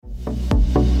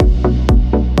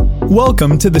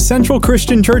Welcome to the Central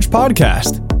Christian Church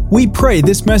podcast. We pray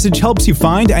this message helps you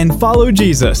find and follow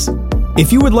Jesus.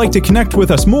 If you would like to connect with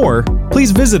us more,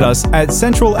 please visit us at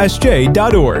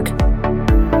centralsj.org.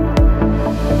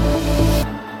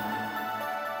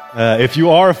 If you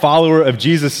are a follower of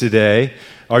Jesus today,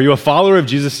 are you a follower of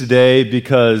Jesus today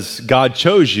because God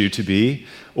chose you to be,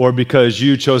 or because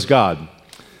you chose God?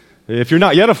 If you're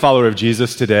not yet a follower of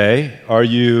Jesus today, are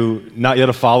you not yet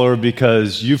a follower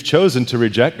because you've chosen to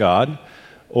reject God,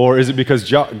 or is it because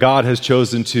God has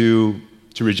chosen to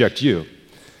reject you?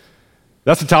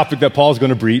 That's the topic that Paul's going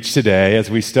to preach today as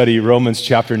we study Romans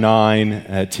chapter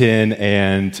 9, 10,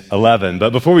 and 11.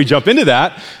 But before we jump into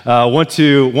that, I want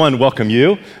to, welcome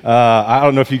you. I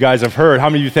don't know if you guys have heard. How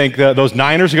many of you think that those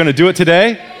Niners are going to do it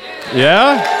today?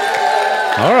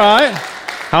 Yeah? All right.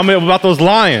 How many about those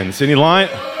Lions? Any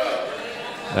Lions?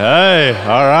 Hey,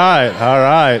 all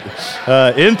right.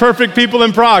 Imperfect people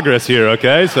in progress here,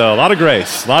 okay? So a lot of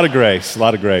grace.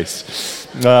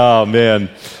 Oh, man.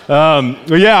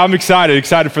 Yeah, I'm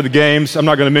excited for the games. I'm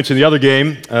not going to mention the other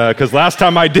game because last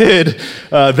time I did,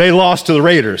 they lost to the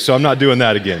Raiders, so I'm not doing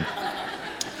that again.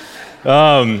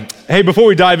 Hey, before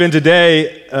we dive in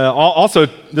today, also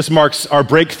this marks our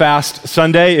Break Fast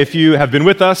Sunday. If you have been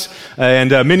with us,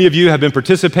 and many of you have been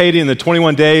participating in the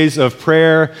 21 days of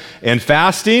prayer and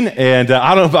fasting, and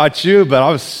I don't know about you, but I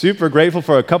was super grateful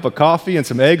for a cup of coffee and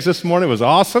some eggs this morning. It was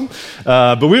awesome.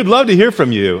 But we would love to hear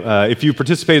from you if you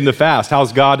participated in the fast.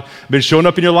 How's God been showing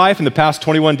up in your life in the past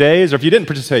 21 days? Or if you didn't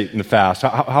participate in the fast,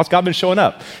 how's God been showing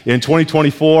up in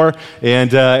 2024?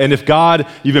 And if God,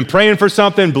 you've been praying for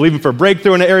something, believing for a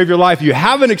breakthrough in an area of your life, you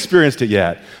haven't experienced it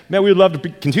yet, man, we would love to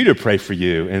continue to pray for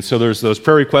you. And so there's those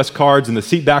prayer request cards in the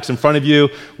seat backs in front of you.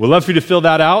 We'd love for you to fill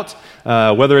that out,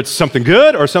 whether it's something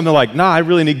good or something like, I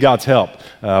really need God's help.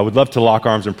 We'd love to lock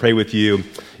arms and pray with you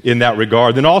in that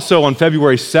regard. Then also on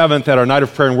February 7th at our night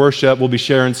of prayer and worship, we'll be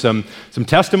sharing some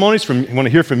testimonies. We want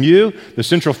to hear from you, the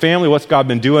Central family, what's God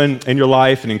been doing in your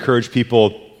life, and encourage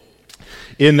people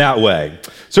in that way.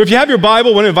 So if you have your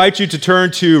Bible, I want to invite you to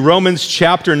turn to Romans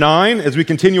chapter 9 as we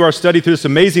continue our study through this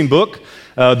amazing book,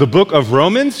 the book of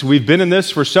Romans. We've been in this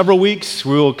for several weeks.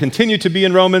 We will continue to be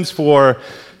in Romans for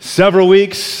several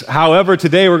weeks. However,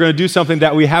 today we're going to do something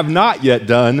that we have not yet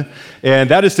done, and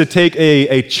that is to take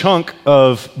a chunk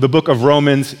of the book of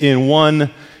Romans in one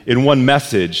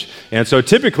message. And so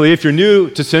typically, if you're new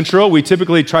to Central, we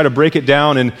typically try to break it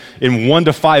down in 1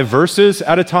 to 5 verses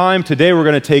at a time. Today, we're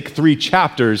going to take 3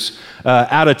 chapters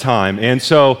at a time. And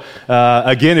so,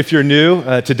 again, if you're new,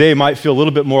 today might feel a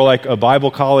little bit more like a Bible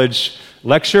college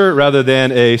lecture rather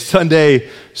than a Sunday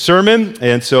sermon.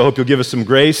 And so I hope you'll give us some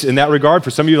grace in that regard.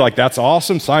 For some of you, that's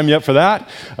awesome. Sign me up for that.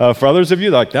 For others of you,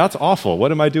 that's awful.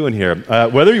 What am I doing here?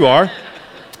 Whether you are,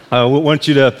 we want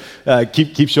you to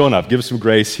keep showing up. Give us some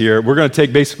grace here. We're going to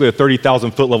take basically a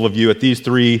 30,000-foot level view at these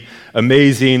 3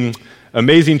 amazing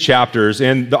chapters.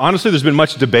 And honestly, there's been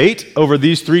much debate over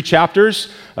these 3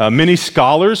 chapters. Many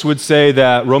scholars would say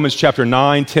that Romans chapter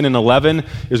 9, 10, and 11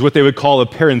 is what they would call a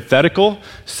parenthetical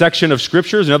section of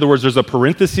scriptures. In other words, there's a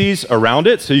parentheses around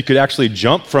it, so you could actually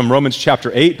jump from Romans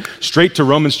chapter 8 straight to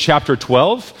Romans chapter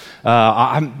 12.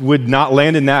 I would not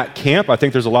land in that camp. I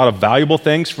think there's a lot of valuable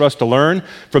things for us to learn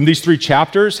from these 3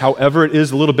 chapters. However, it is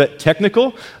a little bit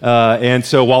technical. And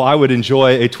so while I would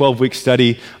enjoy a 12-week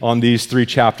study on these 3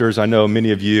 chapters, I know many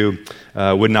of you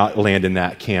would not land in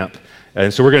that camp.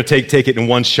 And so we're going to take it in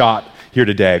one shot here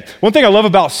today. One thing I love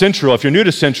about Central, if you're new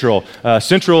to Central,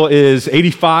 Central is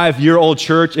 85-year-old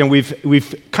church, and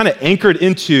we've kind of anchored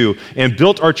into and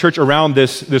built our church around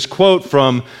this quote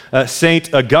from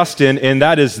St. Augustine, and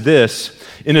that is this: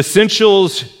 in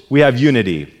essentials, we have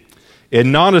unity.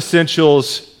 In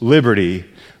non-essentials, liberty.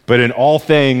 But in all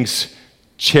things,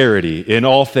 charity. In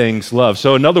all things, love.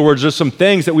 So in other words, there's some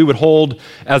things that we would hold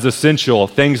as essential.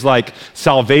 Things like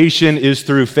salvation is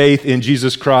through faith in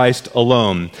Jesus Christ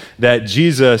alone. That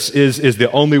Jesus is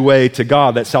the only way to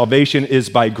God. That salvation is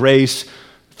by grace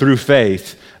through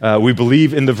faith. We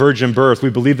believe in the virgin birth. We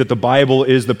believe that the Bible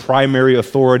is the primary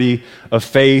authority of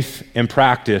faith and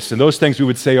practice. And those things we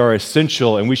would say are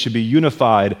essential, and we should be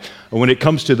unified when it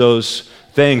comes to those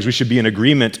things. We should be in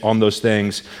agreement on those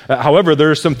things. However, there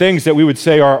are some things that we would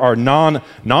say are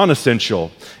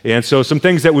non-essential. And so some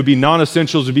things that would be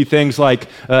non-essentials would be things like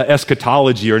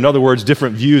eschatology, or in other words,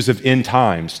 different views of end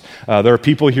times. There are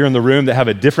people here in the room that have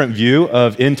a different view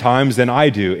of end times than I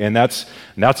do, and that's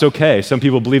okay. Some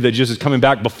people believe that Jesus is coming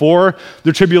back before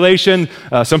the tribulation.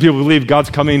 Some people believe God's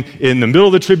coming in the middle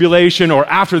of the tribulation or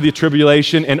after the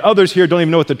tribulation, and others here don't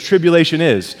even know what the tribulation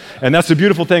is. And that's the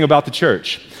beautiful thing about the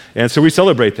church. And so we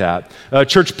celebrate that.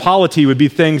 Church polity would be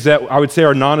things that I would say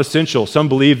are non-essential. Some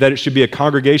believe that it should be a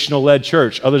congregational-led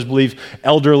church. Others believe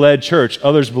elder-led church.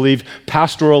 Others believe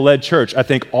pastoral-led church. I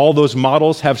think all those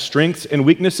models have strengths and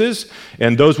weaknesses,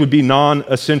 and those would be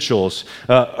non-essentials.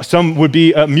 Some would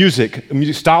be music,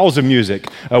 styles of music,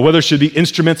 whether it should be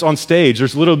instruments on stage.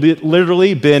 There's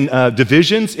literally been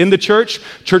divisions in the church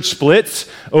splits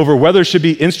over whether it should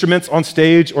be instruments on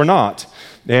stage or not.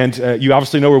 And you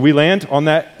obviously know where we land on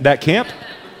that camp.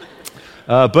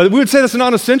 But we would say that's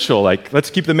non-essential. Like, let's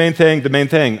keep the main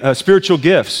thing. Spiritual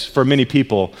gifts for many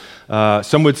people.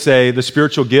 Some would say the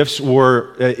spiritual gifts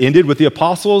were ended with the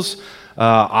apostles.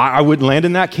 I wouldn't land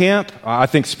in that camp. I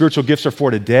think spiritual gifts are for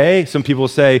today. Some people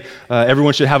say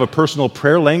everyone should have a personal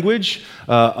prayer language.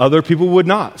 Other people would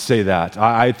not say that.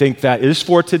 I think that is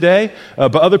for today.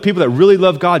 But other people that really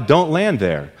love God don't land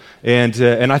there.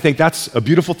 And I think that's a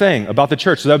beautiful thing about the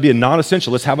church. So that would be a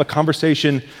non-essential. Let's have a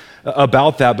conversation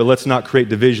about that, but let's not create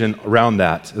division around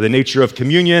that. The nature of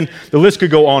communion, the list could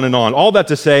go on and on. All that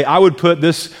to say, I would put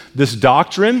this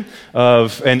doctrine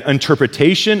of an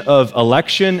interpretation of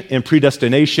election and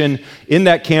predestination in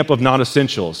that camp of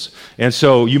non-essentials. And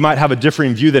so you might have a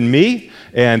differing view than me,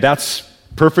 and that's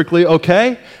perfectly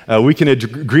okay. We can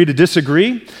agree to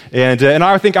disagree. And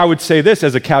I think I would say this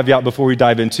as a caveat before we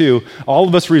dive into, all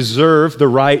of us reserve the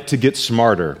right to get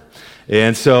smarter.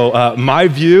 And so my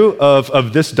view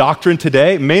of this doctrine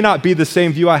today may not be the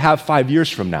same view I have 5 years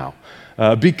from now.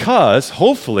 Because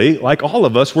hopefully, like all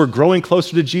of us, we're growing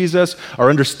closer to Jesus. Our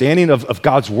understanding of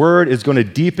God's word is going to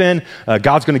deepen.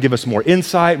 God's going to give us more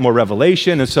insight, more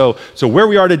revelation. And so where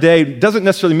we are today doesn't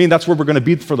necessarily mean that's where we're going to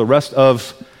be for the rest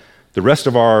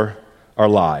of our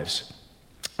lives.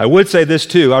 I would say this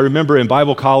too. I remember in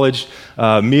Bible college,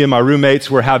 me and my roommates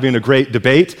were having a great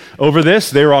debate over this.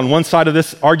 They were on one side of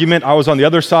this argument. I was on the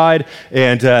other side,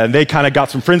 and they kind of got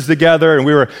some friends together, and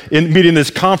we were meeting in this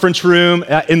conference room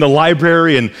in the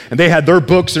library, and they had their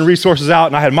books and resources out,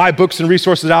 and I had my books and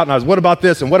resources out, and I was, what about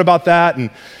this, and what about that?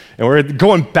 And we're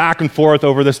going back and forth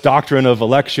over this doctrine of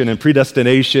election and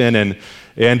predestination, and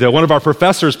one of our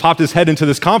professors popped his head into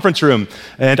this conference room,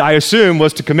 and I assume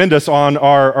was to commend us on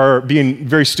our being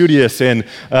very studious and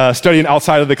studying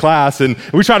outside of the class. And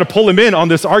we tried to pull him in on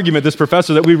this argument, this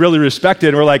professor that we really respected.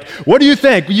 And we're like, what do you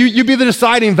think? You be the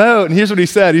deciding vote. And here's what he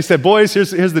said. He said, boys,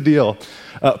 here's the deal.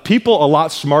 People a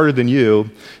lot smarter than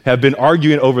you have been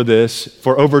arguing over this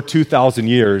for over 2,000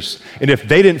 years. And if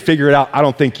they didn't figure it out, I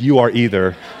don't think you are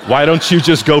either. Why don't you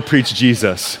just go preach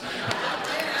Jesus?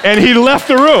 And he left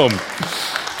the room.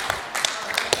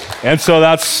 And so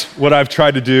that's what I've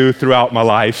tried to do throughout my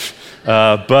life.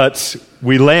 But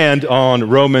we land on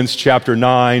Romans chapter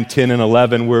 9, 10, and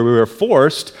 11, where we were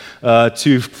forced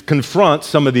to confront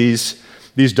some of these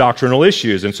doctrinal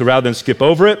issues. And so rather than skip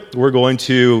over it, we're going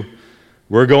to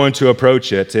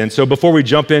approach it. And so before we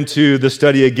jump into the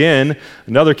study again,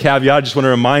 another caveat, I just want to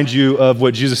remind you of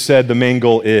what Jesus said the main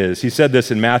goal is. He said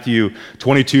this in Matthew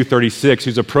 22:36. He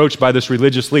was approached by this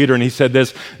religious leader, and he said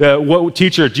this,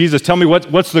 teacher, Jesus, tell me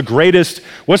what's the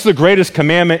greatest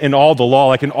commandment in all the law?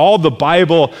 Like in all the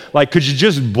Bible, like could you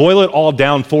just boil it all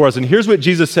down for us? And here's what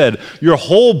Jesus said, your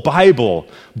whole Bible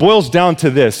boils down to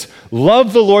this,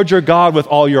 love the Lord your God with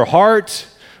all your heart,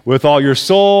 with all your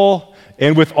soul,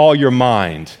 and with all your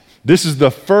mind. This is the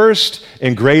first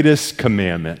and greatest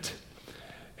commandment.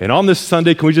 And on this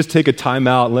Sunday, can we just take a time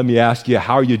out and let me ask you,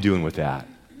 how are you doing with that?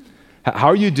 How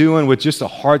are you doing with just a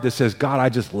heart that says, God, I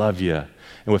just love you.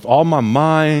 And with all my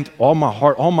mind, all my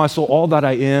heart, all my soul, all that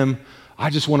I am,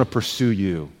 I just want to pursue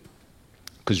you.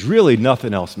 Because really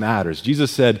nothing else matters.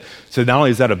 Jesus said not only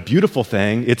is that a beautiful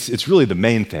thing, it's really the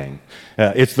main thing.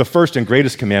 It's the first and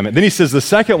greatest commandment. Then he says the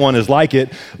second one is like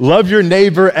it, love your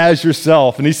neighbor as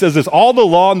yourself. And he says this, all the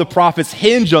law and the prophets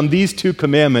hinge on these two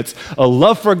commandments, a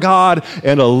love for God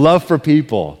and a love for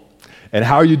people. And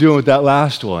how are you doing with that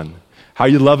last one? How are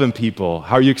you loving people?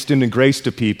 How are you extending grace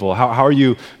to people? How are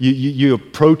you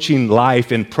approaching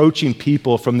life and approaching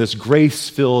people from this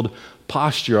grace-filled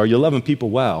posture? Are you loving people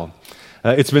well?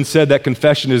 It's been said that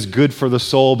confession is good for the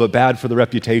soul, but bad for the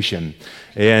reputation.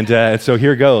 And so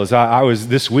here goes. I was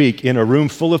this week in a room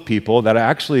full of people that I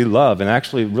actually love and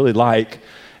actually really like.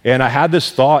 And I had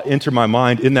this thought enter my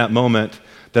mind in that moment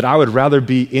that I would rather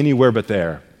be anywhere but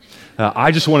there. I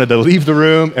just wanted to leave the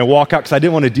room and walk out because I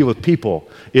didn't want to deal with people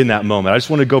in that moment. I just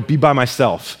wanted to go be by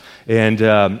myself. And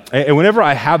whenever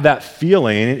I have that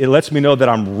feeling, it lets me know that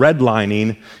I'm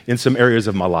redlining in some areas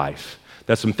of my life.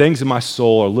 That some things in my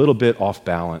soul are a little bit off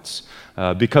balance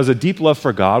because a deep love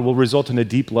for God will result in a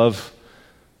deep love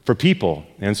for people.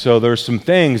 And so there's some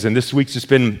things, and this week's just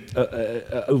been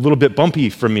a little bit bumpy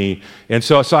for me. And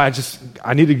so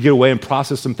I need to get away and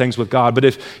process some things with God. But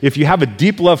if you have a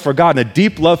deep love for God and a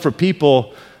deep love for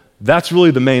people, that's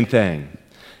really the main thing.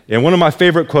 And one of my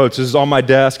favorite quotes is on my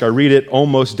desk. I read it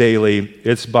almost daily.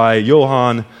 It's by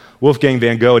Johann Wolfgang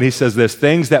van Gogh, and he says this: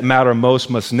 things that matter most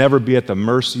must never be at the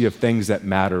mercy of things that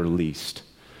matter least.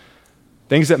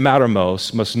 Things that matter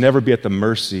most must never be at the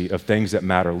mercy of things that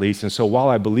matter least. And so while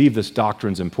I believe this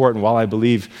doctrine is important, while I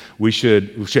believe we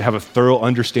should have a thorough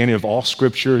understanding of all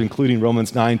Scripture, including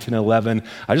Romans 9, 10, 11,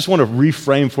 I just want to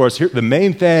reframe for us here. The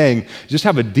main thing is just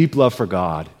have a deep love for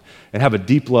God and have a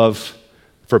deep love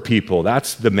for people.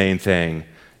 That's the main thing.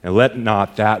 And let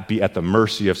not that be at the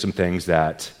mercy of some things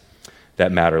that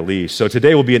matter least. So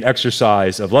today will be an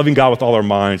exercise of loving God with all our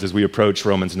minds as we approach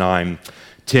Romans 9,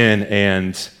 10,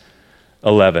 and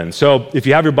 11. So if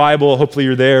you have your Bible, hopefully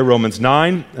you're there, Romans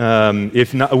 9.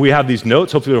 If not, we have these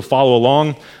notes. Hopefully you'll follow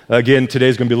along. Again,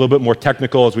 today's going to be a little bit more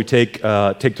technical as we take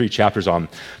 3 chapters on.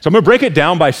 So I'm going to break it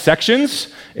down by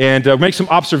sections and make some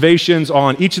observations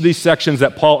on each of these sections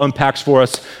that Paul unpacks for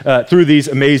us through these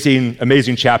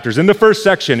amazing chapters. In the first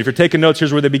section, if you're taking notes,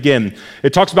 here's where they begin.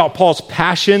 It talks about Paul's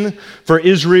passion for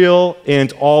Israel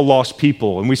and all lost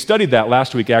people. And we studied that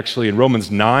last week, actually, in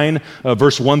Romans 9,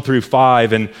 verse 1 through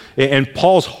 5. And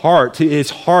Paul's heart,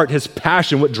 his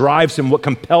passion, what drives him, what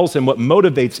compels him, what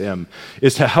motivates him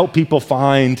is to help people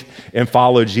find and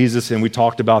follow Jesus. And we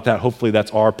talked about that. Hopefully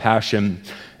that's our passion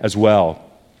as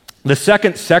well. The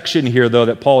second section here, though,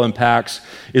 that Paul unpacks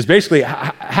is basically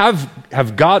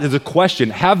have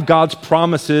God's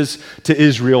promises to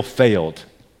Israel failed?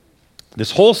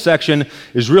 This whole section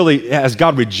is really, has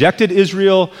God rejected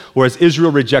Israel or has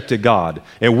Israel rejected God?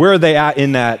 And where are they at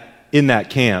in that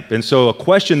camp? And so a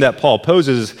question that Paul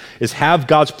poses is, have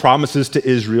God's promises to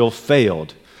Israel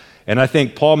failed? And I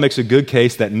think Paul makes a good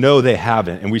case that no, they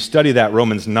haven't. And we study that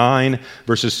Romans 9,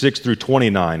 verses 6 through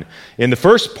 29. In the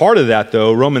first part of that,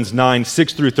 though, Romans 9,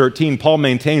 6 through 13, Paul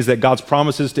maintains that God's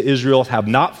promises to Israel have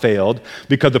not failed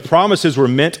because the promises were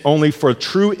meant only for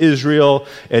true Israel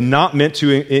and not meant to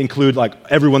include like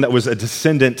everyone that was a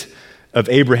descendant of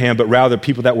Abraham, but rather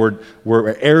people that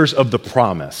were heirs of the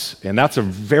promise. And that's a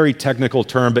very technical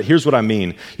term, but here's what I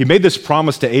mean. He made this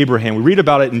promise to Abraham. We read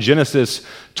about it in Genesis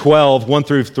 12, 1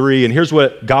 through 3, and here's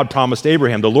what God promised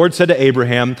Abraham. The Lord said to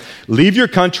Abraham, leave your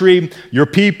country, your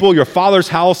people, your father's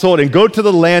household, and go to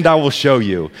the land I will show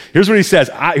you. Here's what he says.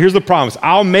 Here's the promise.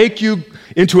 I'll make you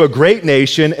into a great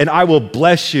nation, and I will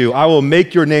bless you. I will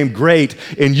make your name great,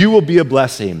 and you will be a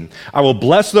blessing. I will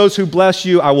bless those who bless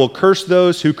you. I will curse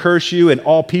those who curse you, and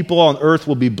all people on earth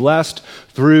will be blessed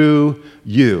through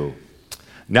you.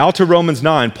 Now to Romans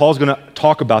 9, Paul's going to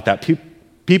talk about that.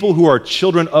 People who are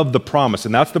children of the promise,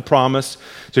 and that's the promise.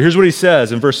 So here's what he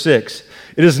says in verse 6.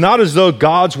 It is not as though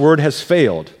God's word has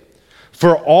failed.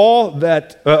 For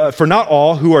not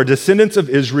all who are descendants of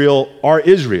Israel are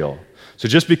Israel. So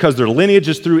just because their lineage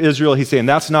is through Israel, he's saying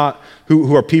that's not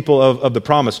who are people of the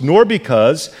promise, nor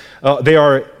because they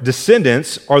are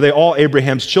descendants are they all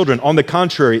Abraham's children. On the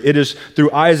contrary, it is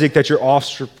through Isaac that your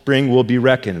offspring will be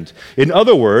reckoned. In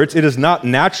other words, it is not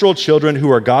natural children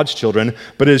who are God's children,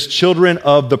 but it is children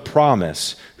of the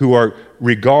promise who are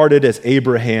regarded as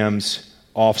Abraham's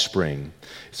offspring.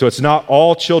 So it's not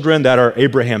all children that are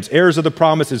Abraham's heirs of the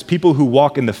promise, it's people who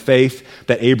walk in the faith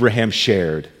that Abraham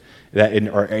shared, that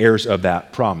are heirs of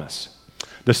that promise.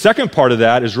 The second part of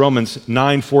that is Romans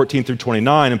 9, 14 through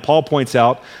 29, and Paul points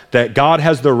out that God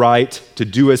has the right to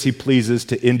do as he pleases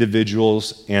to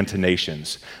individuals and to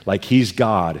nations. Like he's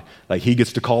God, like he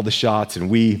gets to call the shots and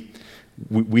we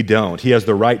don't. He has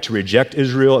the right to reject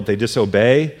Israel if they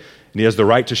disobey, and he has the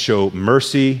right to show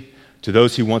mercy to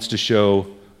those he wants to show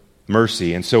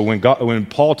mercy. And so when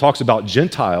Paul talks about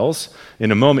Gentiles, in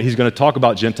a moment he's going to talk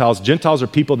about Gentiles. Gentiles are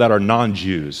people that are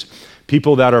non-Jews,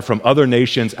 people that are from other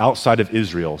nations outside of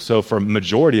Israel. So for a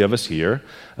majority of us here,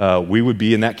 we would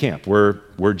be in that camp.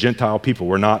 We're Gentile people.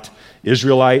 We're not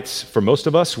Israelites. For most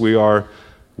of us, we're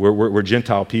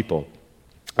Gentile people.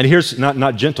 And here's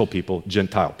not gentle people,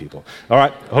 Gentile people. All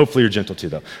right, hopefully you're gentle too,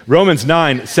 though. Romans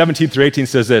 9, 17 through 18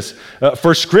 says this,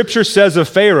 for Scripture says of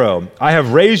Pharaoh, I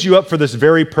have raised you up for this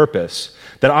very purpose,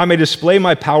 that I may display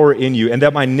my power in you, and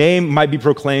that my name might be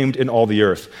proclaimed in all the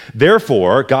earth.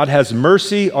 Therefore, God has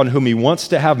mercy on whom he wants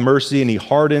to have mercy, and he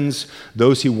hardens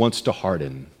those he wants to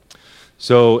harden.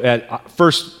 So at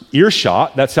first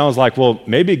earshot, that sounds like, well,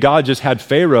 maybe God just had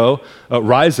Pharaoh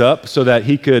rise up so that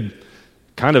he could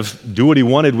kind of do what he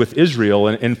wanted with Israel.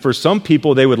 And for some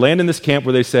people, they would land in this camp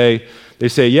where they say,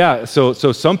 yeah, so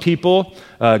some people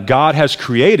God has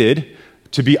created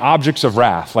to be objects of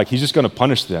wrath. Like he's just going to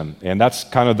punish them. And that's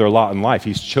kind of their lot in life.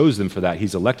 He's chosen them for that.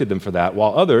 He's elected them for that,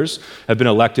 while others have been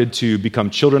elected to become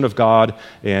children of God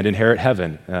and inherit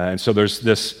heaven. And so there's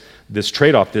this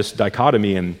trade-off, this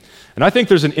dichotomy. And I think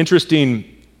there's an interesting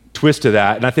twist to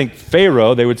that. And I think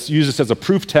Pharaoh, they would use this as a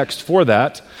proof text for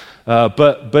that.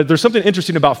 But there's something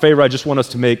interesting about Pharaoh I just want us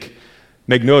to make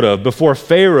note of. Before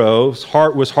Pharaoh's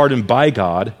heart was hardened by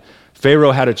God,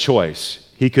 Pharaoh had a choice.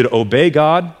 He could obey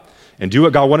God and do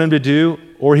what God wanted him to do,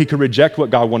 or he could reject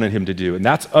what God wanted him to do. And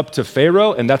that's up to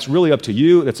Pharaoh, and that's really up to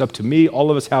you. That's up to me.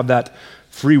 All of us have that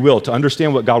free will to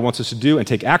understand what God wants us to do and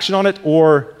take action on it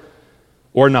or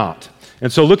not.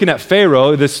 And so looking at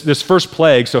Pharaoh, this first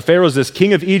plague, so Pharaoh's this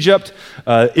king of Egypt.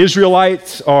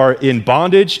 Israelites are in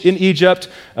bondage in Egypt.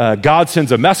 God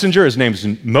sends a messenger. His name's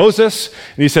Moses.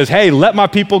 And he says, hey, let my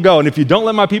people go. And if you don't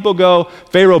let my people go,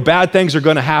 Pharaoh, bad things are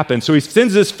going to happen. So he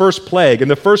sends this first plague. And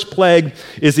the first plague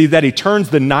is that he turns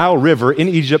the Nile River in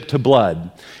Egypt to blood.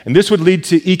 And this would lead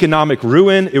to economic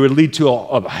ruin. It would lead to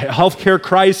a healthcare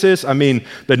crisis. I mean,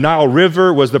 the Nile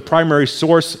River was the primary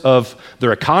source of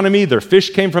their economy. Their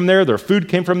fish came from there. Their food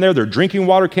came from there. Their drinking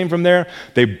water came from there.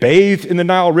 They bathed in the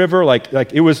Nile River like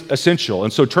it was essential.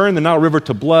 And so turning the Nile River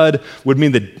to blood would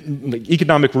mean the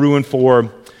economic ruin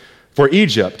for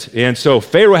Egypt. And so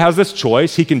Pharaoh has this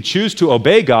choice. He can choose to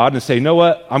obey God and say, you know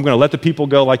what, I'm going to let the people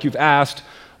go like you've asked,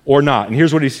 or not. And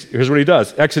here's what he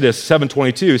does. Exodus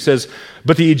 7:22 says,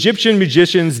 but the Egyptian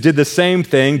magicians did the same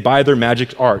thing by their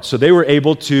magic art. So they were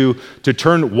able to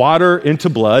turn water into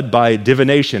blood by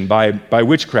divination, by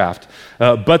witchcraft.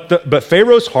 But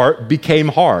Pharaoh's heart became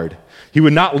hard. He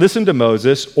would not listen to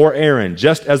Moses or Aaron,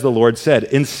 just as the Lord said.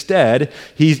 Instead,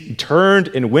 he turned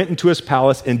and went into his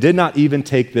palace and did not even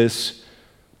take this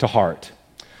to heart.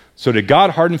 So did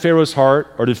God harden Pharaoh's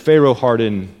heart, or did Pharaoh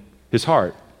harden his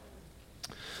heart?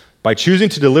 By choosing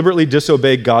to deliberately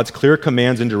disobey God's clear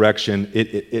commands and direction,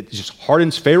 it just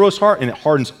hardens Pharaoh's heart, and it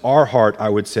hardens our heart, I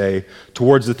would say,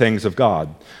 towards the things of God.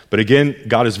 But again,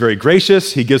 God is very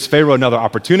gracious. He gives Pharaoh another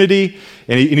opportunity,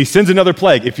 and he sends another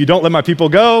plague. If you don't let my people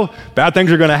go, bad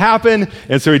things are going to happen.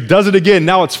 And so he does it again.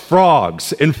 Now it's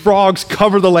frogs, and frogs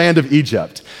cover the land of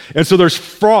Egypt. And so there's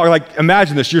frogs. Like,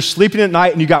 imagine this. You're sleeping at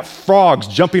night, and you got frogs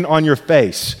jumping on your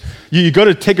face. You go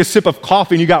to take a sip of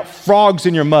coffee, and you got frogs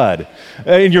in your mug.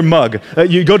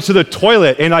 You go to the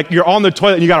toilet, and like you're on the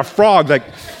toilet, and you got a frog. Like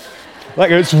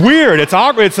it's weird. It's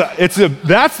awkward.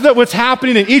 That's what's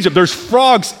happening in Egypt. There's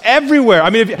frogs everywhere.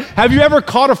 I mean, have you ever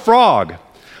caught a frog?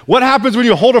 What happens when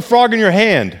you hold a frog in your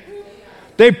hand?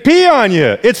 They pee on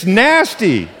you. It's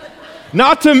nasty.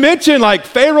 Not to mention, like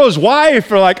Pharaoh's wife,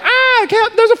 or like,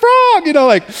 there's a frog. You know,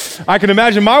 like I can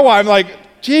imagine my wife, like,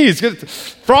 geez,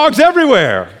 frogs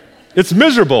everywhere. It's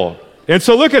miserable. And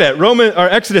so look at it.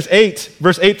 Exodus 8,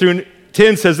 verse 8 through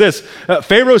 10 says this.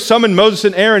 Pharaoh summoned Moses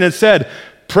and Aaron and said,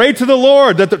 pray to the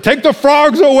Lord that take the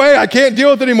frogs away. I can't deal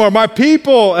with it anymore. My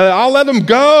people, I'll let them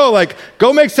go. Like,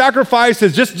 go make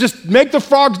sacrifices. Just make the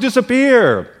frogs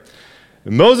disappear.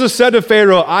 And Moses said to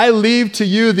Pharaoh, I leave to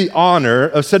you the honor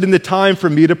of setting the time for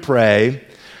me to pray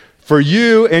for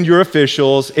you and your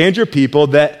officials and your people,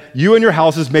 that you and your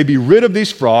houses may be rid of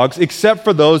these frogs, except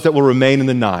for those that will remain in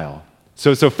the Nile.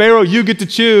 So Pharaoh, you get to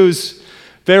choose.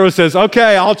 Pharaoh says,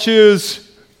 okay, I'll choose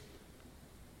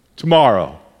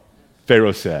tomorrow,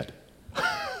 Pharaoh said.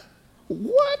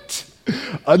 What?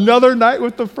 Another night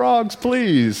with the frogs,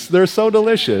 please. They're so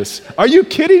delicious. Are you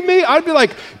kidding me? I'd be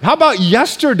like, how about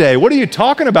yesterday? What are you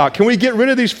talking about? Can we get rid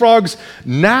of these frogs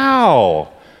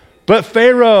now? But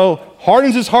Pharaoh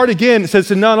hardens his heart again and says,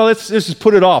 no, let's just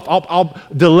put it off. I'll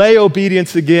delay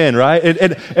obedience again, right?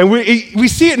 And we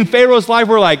see it in Pharaoh's life.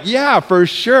 We're like, yeah, for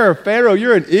sure, Pharaoh,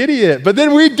 you're an idiot. But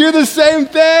then we do the same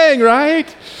thing,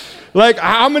 right? Like,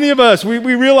 how many of us, we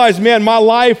realize, man, my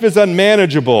life is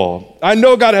unmanageable. I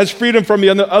know God has freedom for me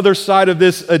on the other side of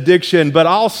this addiction, but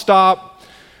I'll stop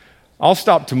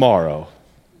tomorrow.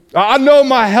 I know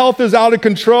my health is out of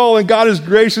control, and God has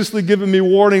graciously given me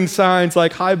warning signs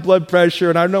like high blood pressure,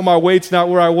 and I know my weight's not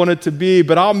where I want it to be,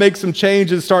 but I'll make some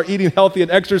changes, start eating healthy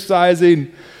and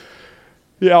exercising.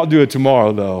 Yeah, I'll do it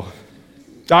tomorrow, though.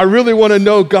 I really want to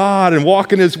know God and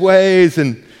walk in his ways,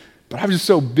 but I'm just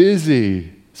so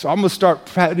busy. So I'm going to start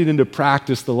putting into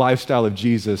practice the lifestyle of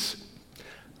Jesus.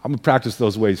 I'm going to practice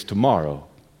those ways tomorrow.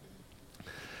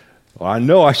 Well, I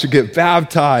know I should get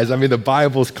baptized. I mean, the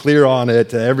Bible's clear on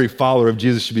it. Every follower of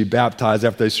Jesus should be baptized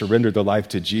after they surrender their life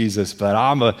to Jesus.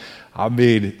 But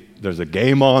there's a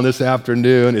game on this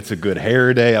afternoon. It's a good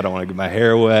hair day. I don't want to get my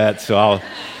hair wet, so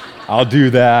I'll do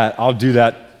that. I'll do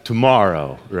that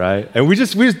tomorrow, right? And we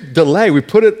just delay, we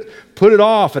put it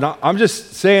off. And I'm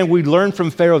just saying we learn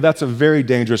from Pharaoh that's a very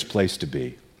dangerous place to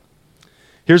be.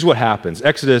 Here's what happens.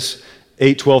 Exodus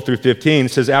 8:12 through 15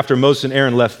 says, after Moses and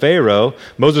Aaron left Pharaoh,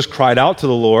 Moses cried out to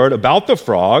the Lord about the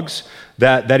frogs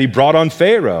that he brought on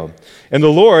Pharaoh. And the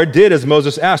Lord did as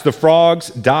Moses asked. The frogs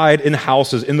died in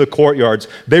houses, in the courtyards.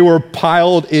 They were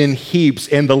piled in heaps,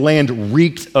 and the land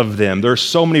reeked of them. There's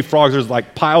so many frogs. There's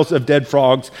like piles of dead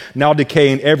frogs now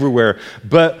decaying everywhere.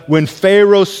 But when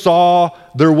Pharaoh saw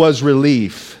there was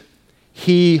relief,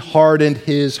 he hardened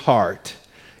his heart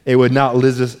and would not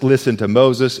listen to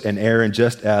Moses and Aaron,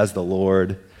 just as the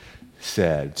Lord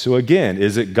said. So again,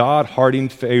 is it God hardening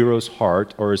Pharaoh's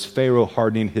heart, or is Pharaoh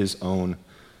hardening his own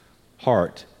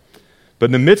heart? But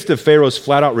in the midst of Pharaoh's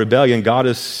flat-out rebellion, God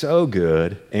is so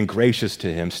good and gracious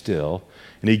to him still,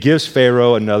 and he gives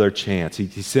Pharaoh another chance. He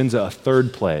sends a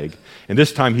third plague, and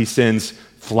this time he sends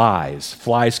flies.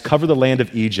 Flies cover the land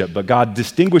of Egypt, but God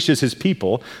distinguishes his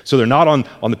people, so they're not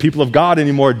on the people of God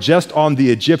anymore, just on the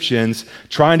Egyptians,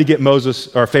 trying to get Moses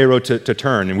or Pharaoh to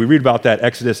turn. And we read about that,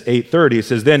 Exodus 8:30. It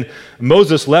says, then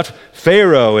Moses left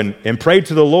Pharaoh and prayed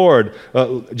to the Lord,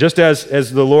 just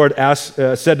as the Lord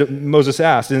said to Moses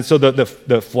asked. And so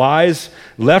the flies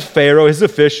left Pharaoh, his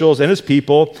officials, and his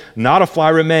people. Not a fly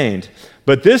remained.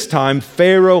 But this time,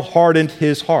 Pharaoh hardened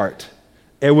his heart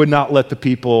and would not let the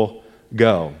people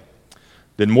go.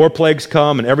 Then more plagues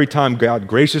come, and every time God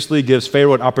graciously gives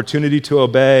Pharaoh an opportunity to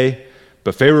obey,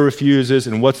 but Pharaoh refuses,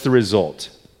 and what's the result?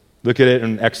 Look at it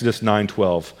in Exodus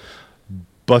 9:12.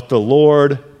 But the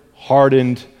Lord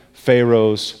hardened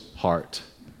Pharaoh's heart,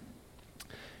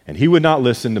 and he would not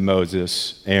listen to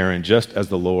Moses, Aaron, just as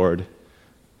the Lord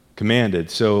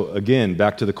commanded. So again,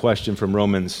 back to the question from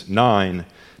Romans 9,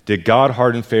 did God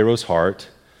harden Pharaoh's heart,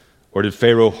 or did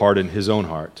Pharaoh harden his own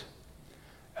heart?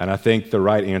 And I think the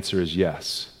right answer is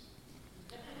yes.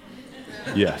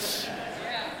 Yes.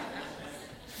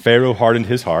 Pharaoh hardened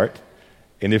his heart.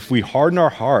 And if we harden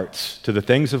our hearts to the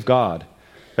things of God,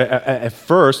 at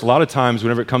first, a lot of times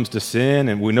whenever it comes to sin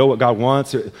and we know what God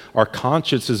wants, our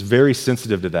conscience is very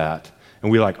sensitive to that.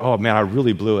 And we're like, oh man, I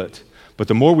really blew it. But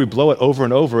the more we blow it over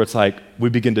and over, it's like we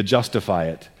begin to justify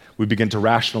it. We begin to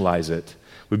rationalize it.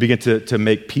 We begin to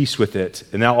make peace with it.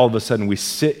 And now all of a sudden we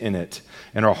sit in it.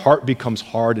 And our heart becomes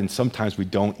hard, and sometimes we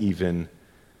don't even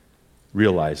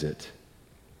realize it.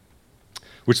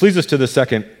 Which leads us to the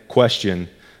second question.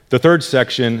 The third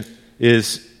section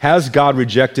is, has God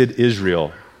rejected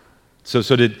Israel?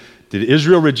 So did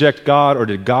Israel reject God, or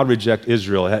did God reject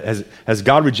Israel? Has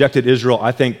God rejected Israel?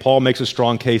 I think Paul makes a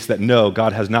strong case that no,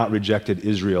 God has not rejected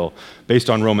Israel, based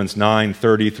on Romans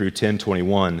 9:30 through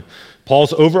 10:21.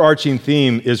 Paul's overarching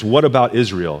theme is, what about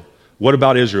Israel? What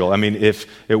about Israel? I mean,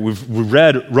 we've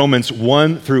read Romans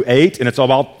 1 through 8, and it's all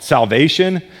about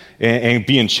salvation and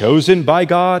being chosen by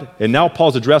God. And now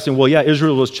Paul's addressing, well, yeah,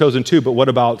 Israel was chosen too, but what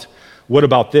about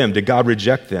them? Did God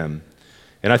reject them?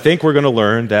 And I think we're going to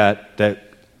learn that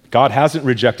God hasn't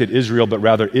rejected Israel, but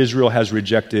rather Israel has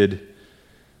rejected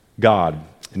God.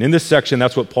 And in this section,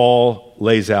 that's what Paul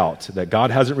lays out, that God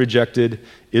hasn't rejected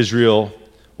Israel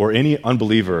or any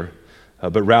unbeliever,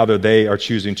 but rather they are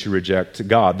choosing to reject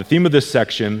God. The theme of this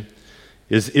section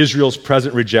is Israel's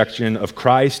present rejection of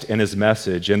Christ and his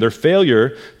message, and their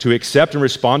failure to accept and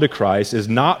respond to Christ is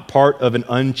not part of an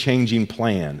unchanging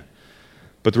plan,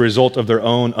 but the result of their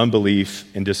own unbelief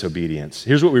and disobedience.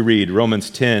 Here's what we read,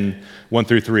 Romans 10:1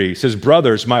 through 3. It says,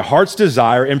 brothers, my heart's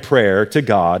desire and prayer to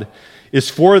God is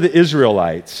for the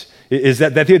Israelites, is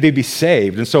that they be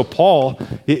saved. And so Paul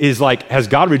is like, has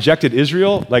God rejected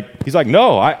Israel? He's like,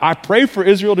 no, I pray for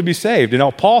Israel to be saved. And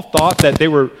now Paul thought that they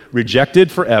were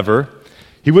rejected forever.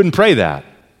 He wouldn't pray that.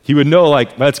 He would know,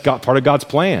 that's part of God's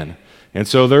plan. And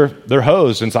so they're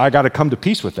hosed, and so I got to come to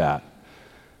peace with that.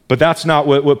 But that's not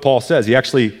what Paul says. He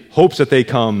actually hopes that they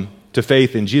come to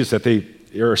faith in Jesus, that they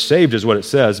are saved, is what it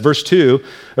says. Verse 2,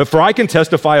 for I can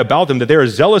testify about them that they are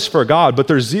zealous for God, but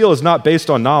their zeal is not based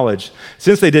on knowledge,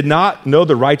 since they did not know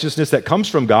the righteousness that comes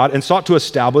from God and sought to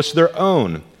establish their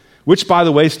own, which, by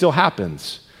the way, still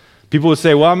happens. People would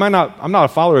say, well, I'm not a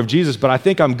follower of Jesus, but I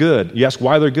think I'm good. You ask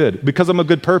why they're good? Because I'm a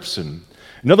good person.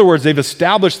 In other words, they've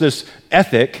established this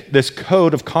ethic, this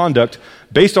code of conduct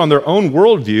based on their own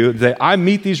worldview that I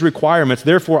meet these requirements,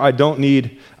 therefore I don't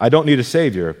need a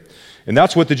Savior. And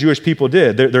that's what the Jewish people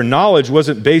did. Their knowledge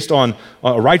wasn't based on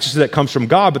a righteousness that comes from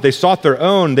God, but they sought their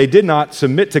own. They did not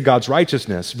submit to God's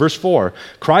righteousness. Verse 4,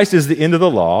 Christ is the end of the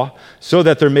law, so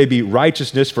that there may be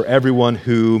righteousness for everyone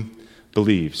who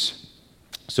believes.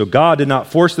 So God did not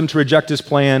force them to reject his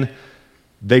plan.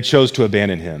 They chose to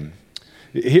abandon him.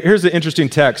 Here's the interesting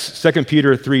text, 2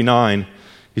 Peter 3:9.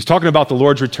 He's talking about the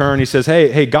Lord's return. He says,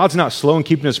 hey, God's not slow in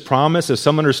keeping his promise, as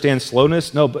some understand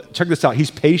slowness. No, but check this out.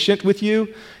 He's patient with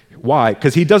you. Why?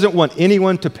 Because he doesn't want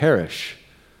anyone to perish,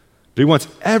 but he wants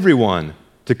everyone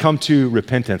to come to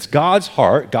repentance. God's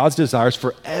heart, God's desires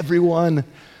for everyone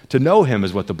to know him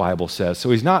is what the Bible says. So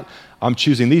he's not, I'm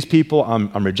choosing these people,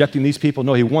 I'm rejecting these people.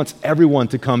 No, he wants everyone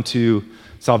to come to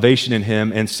salvation in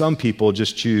him, and some people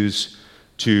just choose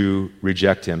to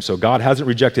reject him. So God hasn't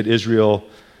rejected Israel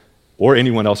or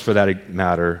anyone else for that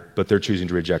matter, but they're choosing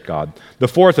to reject God. The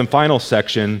fourth and final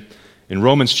section in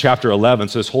Romans chapter 11,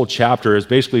 so this whole chapter is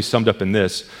basically summed up in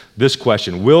this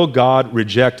question: Will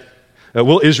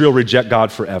Israel reject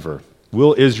God forever?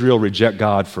 Will Israel reject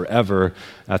God forever?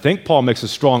 I think Paul makes a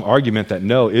strong argument that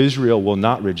no, Israel will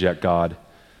not reject God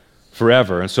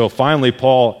forever. And so finally,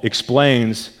 Paul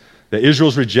explains that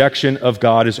Israel's rejection of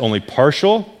God is only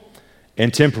partial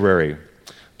and temporary.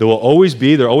 There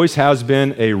always has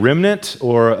been a remnant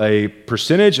or a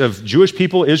percentage of Jewish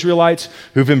people, Israelites,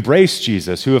 who've embraced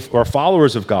Jesus, who are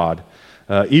followers of God,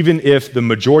 even if the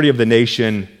majority of the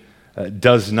nation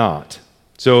does not.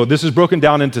 So this is broken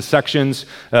down into sections.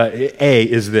 A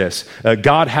is this: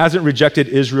 God hasn't rejected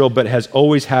Israel, but has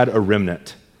always had a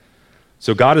remnant.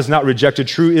 So God has not rejected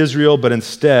true Israel, but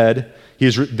instead he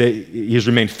has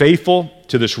remained faithful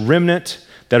to this remnant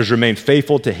that has remained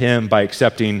faithful to him by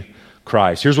accepting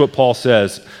Christ. Here's what Paul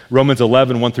says, Romans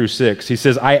 11, 1 through 6. He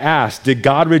says, I asked, did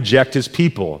God reject his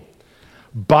people?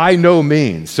 By no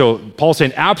means. So Paul's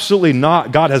saying, absolutely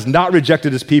not. God has not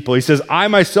rejected his people. He says, I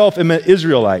myself am an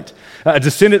Israelite, a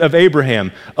descendant of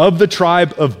Abraham, of the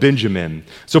tribe of Benjamin.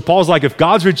 So Paul's like, if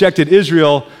God's rejected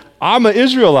Israel, I'm an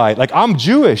Israelite. Like, I'm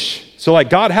Jewish. So like,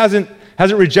 God hasn't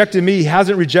rejected me. He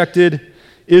hasn't rejected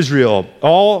Israel.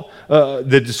 All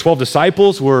the 12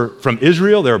 disciples were from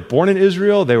Israel. They were born in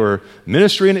Israel. They were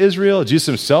ministering in Israel. Jesus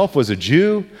himself was a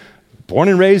Jew, born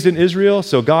and raised in Israel.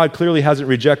 So God clearly hasn't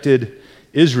rejected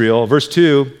Israel. Verse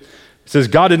 2 says,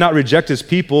 God did not reject his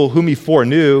people whom he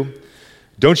foreknew.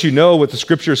 Don't you know what the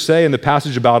scriptures say in the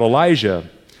passage about Elijah?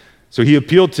 So he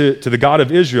appealed to the God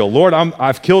of Israel. Lord,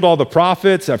 I've killed all the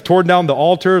prophets. I've torn down the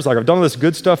altars. Like, I've done all this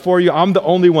good stuff for you. I'm the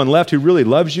only one left who really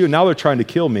loves you. And now they're trying to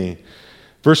kill me.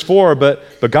 Verse 4,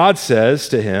 but God says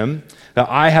to him,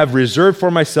 I have reserved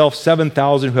for myself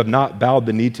 7,000 who have not bowed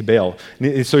the knee to Baal.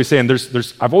 And so he's saying,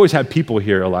 I've always had people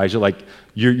here, Elijah. Like,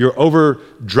 you're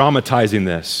over-dramatizing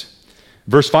this.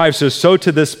 Verse 5 says, so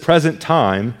to this present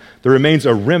time, there remains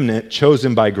a remnant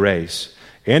chosen by grace.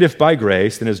 And if by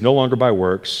grace, then is no longer by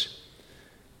works.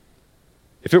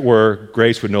 If it were,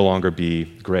 grace would no longer be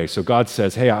grace. So God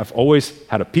says, hey, I've always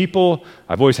had a people.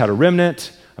 I've always had a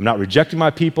remnant. I'm not rejecting my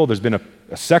people. There's been a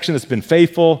section that's been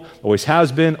faithful, always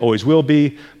has been, always will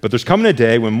be. But there's coming a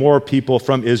day when more people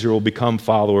from Israel will become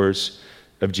followers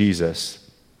of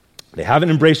Jesus. They haven't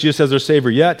embraced Jesus as their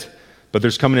Savior yet, but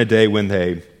there's coming a day when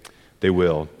they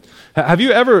will. Have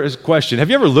you ever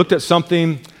looked at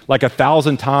something like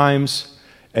 1,000 times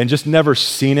and just never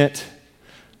seen it?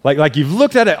 Like you've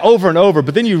looked at it over and over,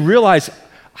 but then you realize,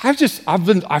 I've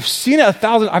seen it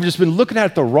 1,000, I've just been looking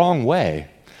at it the wrong way.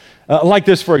 Like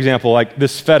this, for example, like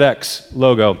this FedEx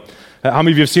logo. How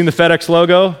many of you have seen the FedEx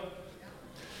logo?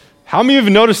 How many of you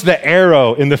have noticed the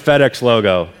arrow in the FedEx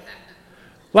logo?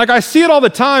 Like, I see it all the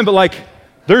time, but like,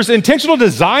 there's intentional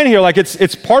design here. Like,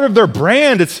 it's part of their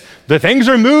brand. It's the things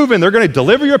are moving. They're going to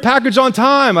deliver your package on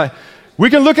time. We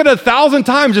can look at it 1,000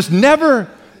 times, just never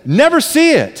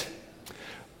see it.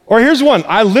 Or here's one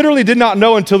I literally did not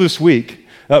know until this week.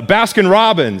 Baskin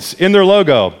Robbins in their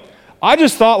logo. I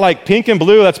just thought like pink and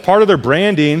blue, that's part of their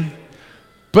branding.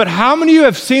 But how many of you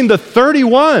have seen the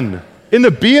 31 in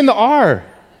the B and the R?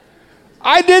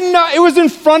 I did not. It was in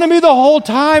front of me the whole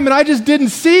time, and I just didn't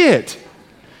see it.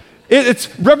 It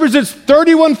represents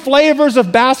 31 flavors of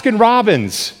Baskin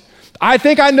Robbins. I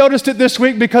think I noticed it this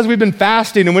week because we've been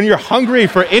fasting, and when you're hungry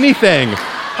for anything,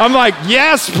 I'm like,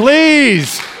 yes,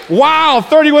 please. Wow,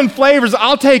 31 flavors.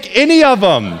 I'll take any of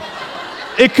them.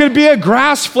 It could be a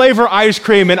grass flavor ice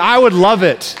cream, and I would love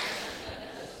it.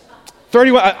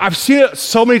 31, I've seen it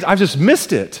so many, I've just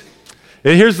missed it.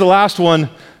 And here's the last one,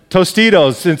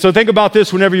 Tostitos. And so think about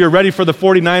this whenever you're ready for the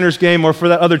 49ers game or for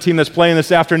that other team that's playing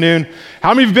this afternoon.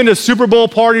 How many of you have been to Super Bowl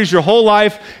parties your whole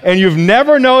life and you've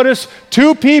never noticed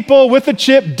two people with a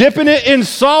chip dipping it in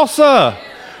salsa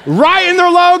right in their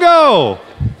logo?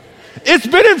 It's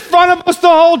been in front of us the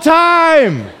whole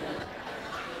time.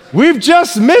 We've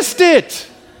just missed it.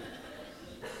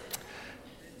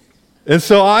 And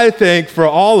so I think for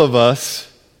all of us,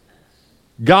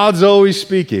 God's always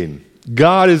speaking.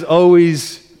 God is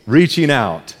always reaching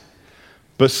out.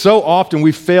 But so often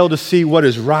we fail to see what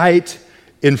is right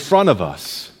in front of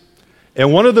us.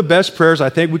 And one of the best prayers I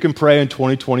think we can pray in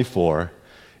 2024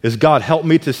 is, God, help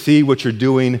me to see what you're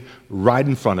doing right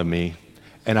in front of me,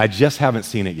 and I just haven't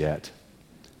seen it yet.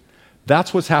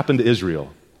 That's what's happened to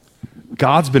Israel.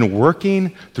 God's been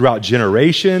working throughout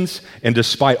generations, and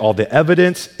despite all the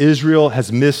evidence, Israel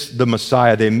has missed the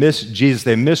Messiah. They missed Jesus.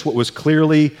 They missed what was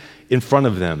clearly in front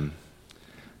of them.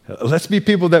 Let's be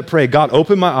people that pray, God,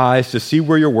 open my eyes to see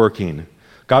where you're working.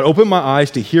 God, open my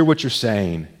eyes to hear what you're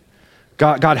saying.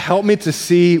 God, help me to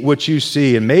see what you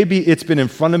see. And maybe it's been in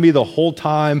front of me the whole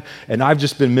time, and I've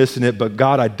just been missing it, but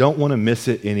God, I don't want to miss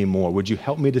it anymore. Would you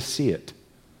help me to see it?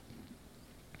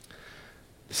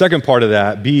 The second part of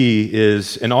that, B,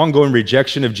 is an ongoing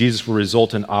rejection of Jesus will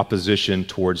result in opposition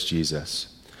towards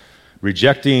Jesus.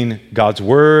 Rejecting God's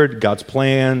word, God's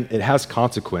plan, it has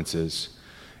consequences.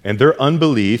 And their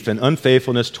unbelief and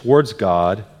unfaithfulness towards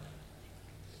God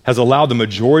has allowed the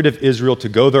majority of Israel to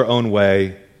go their own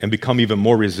way and become even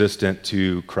more resistant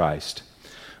to Christ.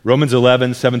 Romans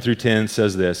 11, 7 through 10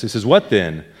 says this. It says, what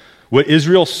then? What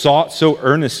Israel sought so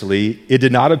earnestly, it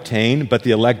did not obtain, but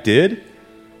the elect did.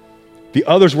 The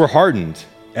others were hardened.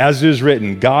 As it is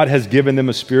written, God has given them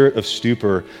a spirit of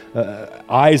stupor,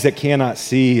 eyes that cannot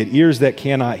see, and ears that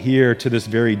cannot hear to this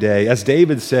very day. As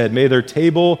David said, may their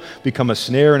table become a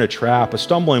snare and a trap, a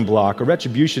stumbling block, a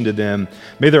retribution to them.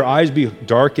 May their eyes be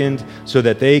darkened so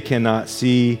that they cannot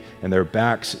see, and their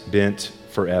backs bent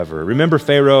forever. Remember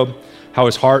Pharaoh, how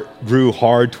his heart grew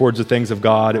hard towards the things of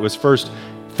God? It was first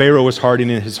Pharaoh was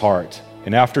hardening his heart.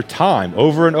 And after time,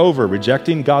 over and over,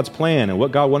 rejecting God's plan and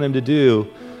what God wanted him to do,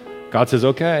 God says,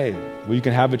 okay, well, you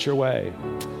can have it your way.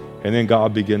 And then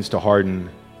God begins to harden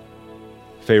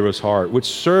Pharaoh's heart, which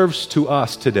serves to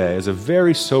us today as a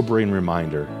very sobering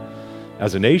reminder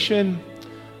as a nation,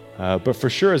 but for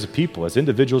sure as a people, as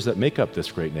individuals that make up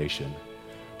this great nation,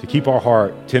 to keep our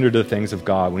heart tender to the things of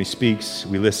God. When he speaks,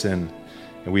 we listen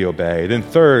and we obey. Then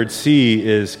third, C,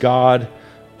 is God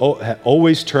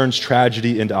always turns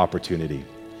tragedy into opportunity.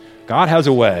 God has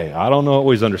a way. I don't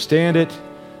always understand it,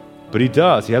 but he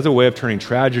does. He has a way of turning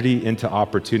tragedy into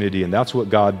opportunity, and that's what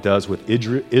God does with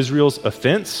Israel's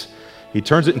offense. He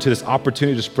turns it into this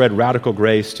opportunity to spread radical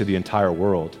grace to the entire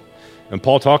world. And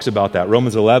Paul talks about that.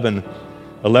 Romans 11,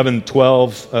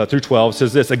 12 through 12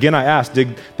 says this, again I ask,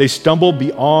 did they stumble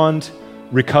beyond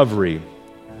recovery?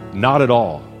 Not at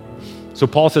all. So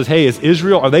Paul says, hey, is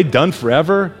Israel, are they done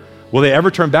forever? Will they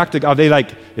ever turn back to God? Are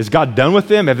they is God done with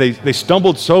them? Have they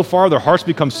stumbled so far, their hearts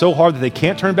become so hard that they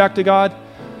can't turn back to God?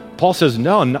 Paul says,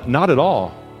 no, not at all,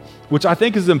 which I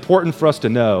think is important for us to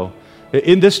know.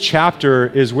 In this chapter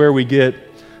is where we get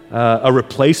a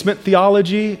replacement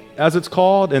theology, as it's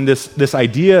called, and this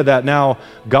idea that now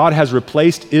God has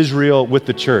replaced Israel with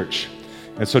the church.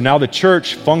 And so now the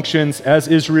church functions as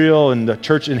Israel, and the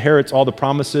church inherits all the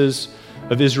promises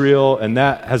of Israel, and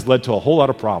that has led to a whole lot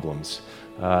of problems.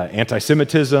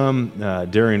 Anti-Semitism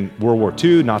during World War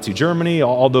II, Nazi Germany,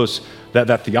 all those,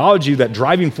 that theology, that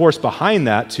driving force behind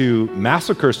that to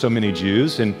massacre so many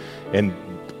Jews and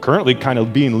currently kind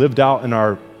of being lived out in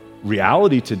our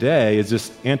reality today is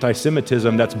this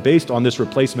anti-Semitism that's based on this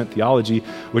replacement theology,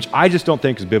 which I just don't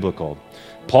think is biblical.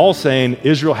 Paul's saying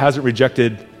Israel hasn't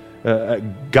rejected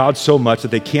God so much that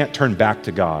they can't turn back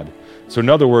to God. So in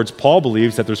other words, Paul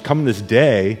believes that there's coming this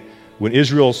day when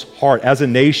Israel's heart as a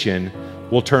nation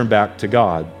will turn back to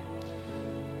God.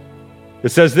 It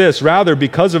says this, rather,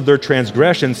 because of their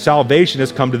transgression, salvation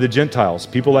has come to the Gentiles,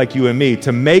 people like you and me,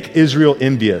 to make Israel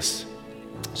envious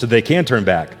so they can turn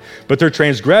back. But their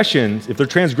transgressions, if their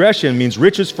transgression means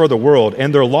riches for the world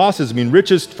and their losses mean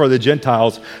riches for the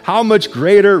Gentiles, how much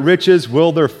greater riches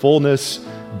will their fullness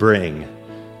bring?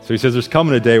 So he says there's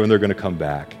coming a day when they're going to come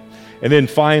back. And then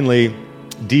finally,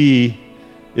 D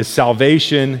is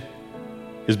salvation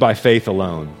is by faith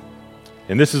alone.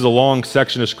 And this is a long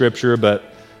section of scripture, but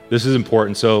this is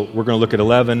important. So we're going to look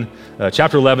at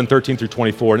chapter 11, 13 through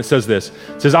 24. And it says this.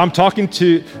 It says, I'm talking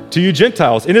to you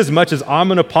Gentiles, inasmuch as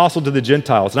I'm an apostle to the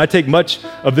Gentiles. And I take much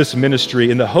of this ministry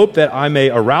in the hope that I may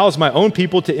arouse my own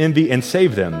people to envy and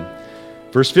save them.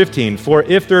 Verse 15, for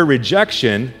if their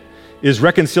rejection is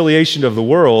reconciliation of the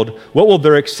world, what will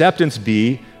their acceptance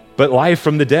be but life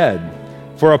from the dead?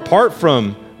 For apart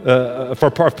from if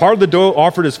part of the dough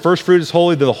offered as first fruit is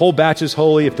holy, then the whole batch is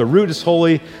holy. If the root is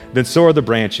holy, then so are the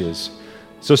branches.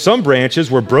 So some branches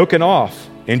were broken off,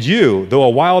 and you, though a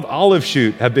wild olive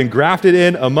shoot, have been grafted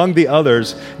in among the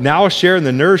others, now share in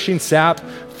the nourishing sap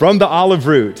from the olive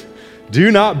root. Do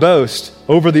not boast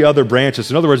over the other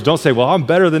branches. In other words, don't say, well, I'm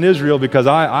better than Israel because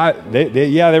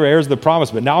they were heirs of the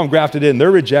promise, but now I'm grafted in.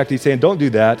 They're rejected. He's saying, don't do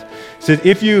that. He says,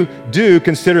 if you do,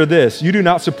 consider this. You do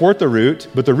not support the root,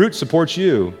 but the root supports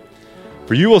you.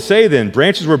 For you will say then,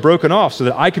 branches were broken off so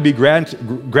that I could be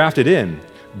grafted in.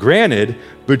 Granted,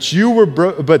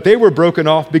 but they were broken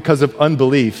off because of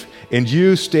unbelief, and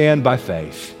you stand by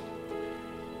faith.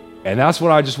 And that's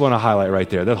what I just want to highlight right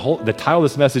there. The title of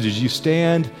this message is You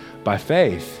Stand by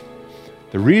Faith.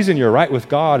 The reason you're right with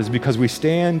God is because we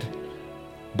stand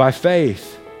by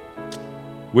faith,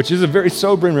 which is a very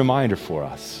sobering reminder for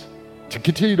us to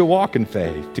continue to walk in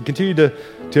faith, to continue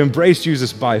to embrace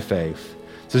Jesus by faith.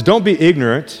 It says, don't be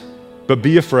ignorant, but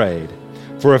be afraid.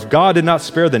 For if God did not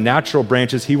spare the natural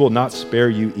branches, he will not spare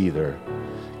you either.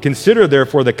 Consider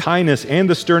therefore the kindness and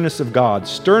the sternness of God,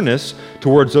 sternness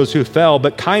towards those who fell,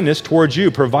 but kindness towards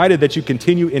you, provided that you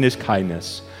continue in his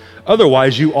kindness.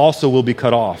 Otherwise, you also will be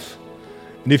cut off.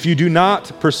 And if you do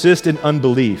not persist in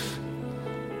unbelief,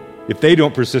 if they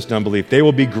don't persist in unbelief, they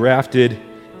will be grafted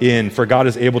in, for God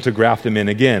is able to graft them in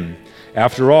again.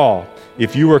 After all,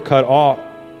 if you were cut off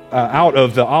out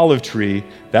of the olive tree,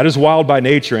 that is wild by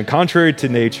nature, and contrary to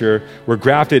nature, were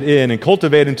grafted in and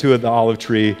cultivated into the olive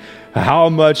tree, how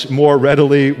much more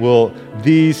readily will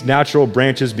these natural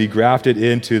branches be grafted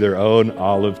into their own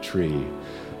olive tree?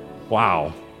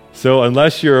 Wow. So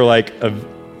unless you're like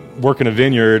working a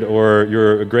vineyard or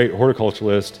you're a great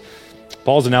horticulturalist,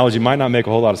 Paul's analogy might not make a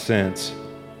whole lot of sense.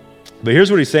 But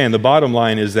here's what he's saying. The bottom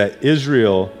line is that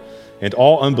Israel and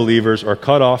all unbelievers are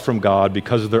cut off from God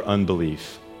because of their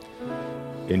unbelief.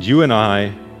 And you and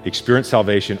I experience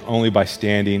salvation only by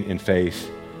standing in faith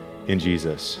in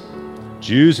Jesus.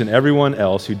 Jews and everyone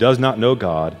else who does not know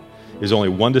God is only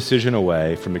one decision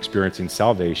away from experiencing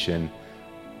salvation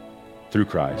through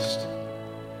Christ.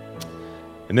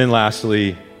 And then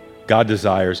lastly, God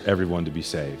desires everyone to be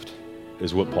saved,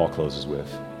 is what Paul closes with.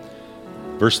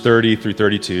 Verse 30 through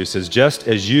 32 says, just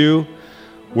as you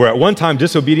were at one time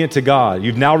disobedient to God,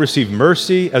 you've now received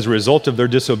mercy as a result of their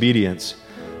disobedience.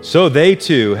 So they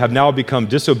too have now become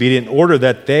disobedient in order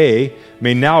that they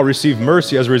may now receive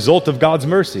mercy as a result of God's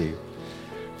mercy.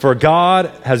 For God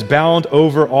has bound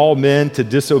over all men to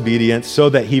disobedience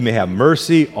so that he may have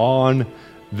mercy on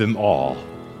them all.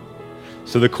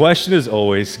 So the question is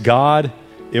always, God,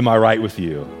 am I right with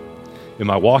you?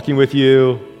 Am I walking with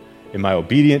you? Am I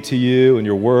obedient to you and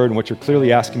your word and what you're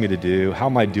clearly asking me to do? How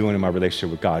am I doing in my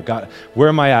relationship with God? God, where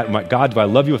am I at? God, do I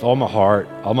love you with all my heart,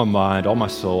 all my mind, all my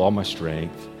soul, all my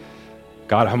strength?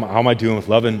 God, how am I doing with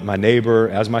loving my neighbor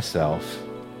as myself?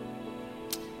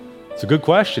 It's a good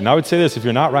question. I would say this, if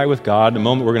you're not right with God, in a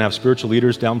moment we're going to have spiritual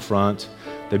leaders down front.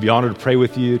 They'd be honored to pray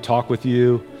with you, talk with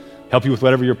you, help you with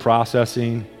whatever you're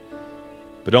processing.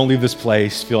 But don't leave this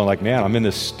place feeling like, man, I'm in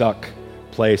this stuck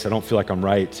place. I don't feel like I'm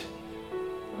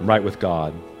right with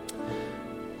God.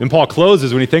 Then Paul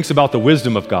closes when he thinks about the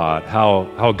wisdom of God,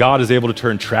 how God is able to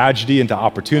turn tragedy into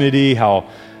opportunity, how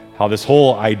this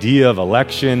whole idea of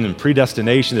election and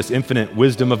predestination, this infinite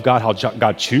wisdom of God, how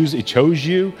God chose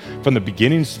you from the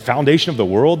beginning, foundation of the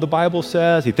world, the Bible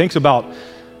says. He thinks about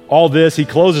all this. He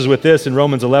closes with this in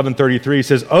Romans 11:33. He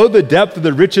says, oh, the depth of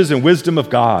the riches and wisdom of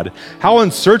God. How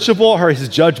unsearchable are his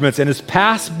judgments and his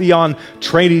paths beyond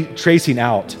tracing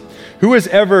out. Who has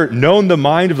ever known the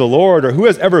mind of the Lord, or who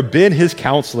has ever been his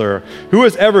counselor? Who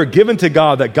has ever given to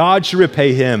God that God should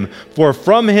repay him? For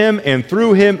from him and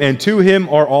through him and to him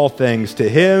are all things. To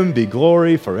him be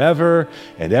glory forever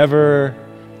and ever.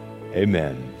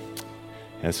 Amen.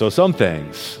 And so some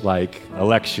things like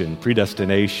election,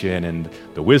 predestination, and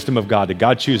the wisdom of God, did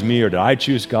God choose me or did I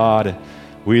choose God?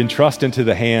 We entrust into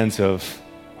the hands of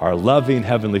our loving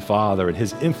Heavenly Father and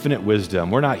his infinite wisdom.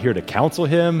 We're not here to counsel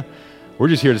him. We're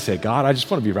just here to say, God, I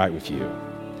just want to be right with you.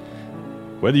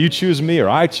 Whether you choose me or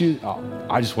I just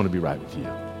want to be right with you.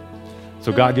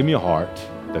 So God, give me a heart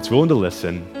that's willing to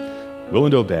listen, willing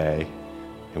to obey,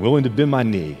 and willing to bend my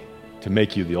knee to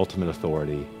make you the ultimate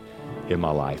authority in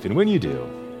my life. And when you do,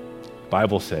 the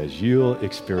Bible says you'll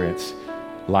experience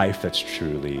life that's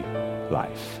truly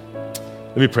life.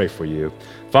 Let me pray for you.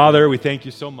 Father, we thank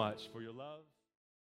you so much.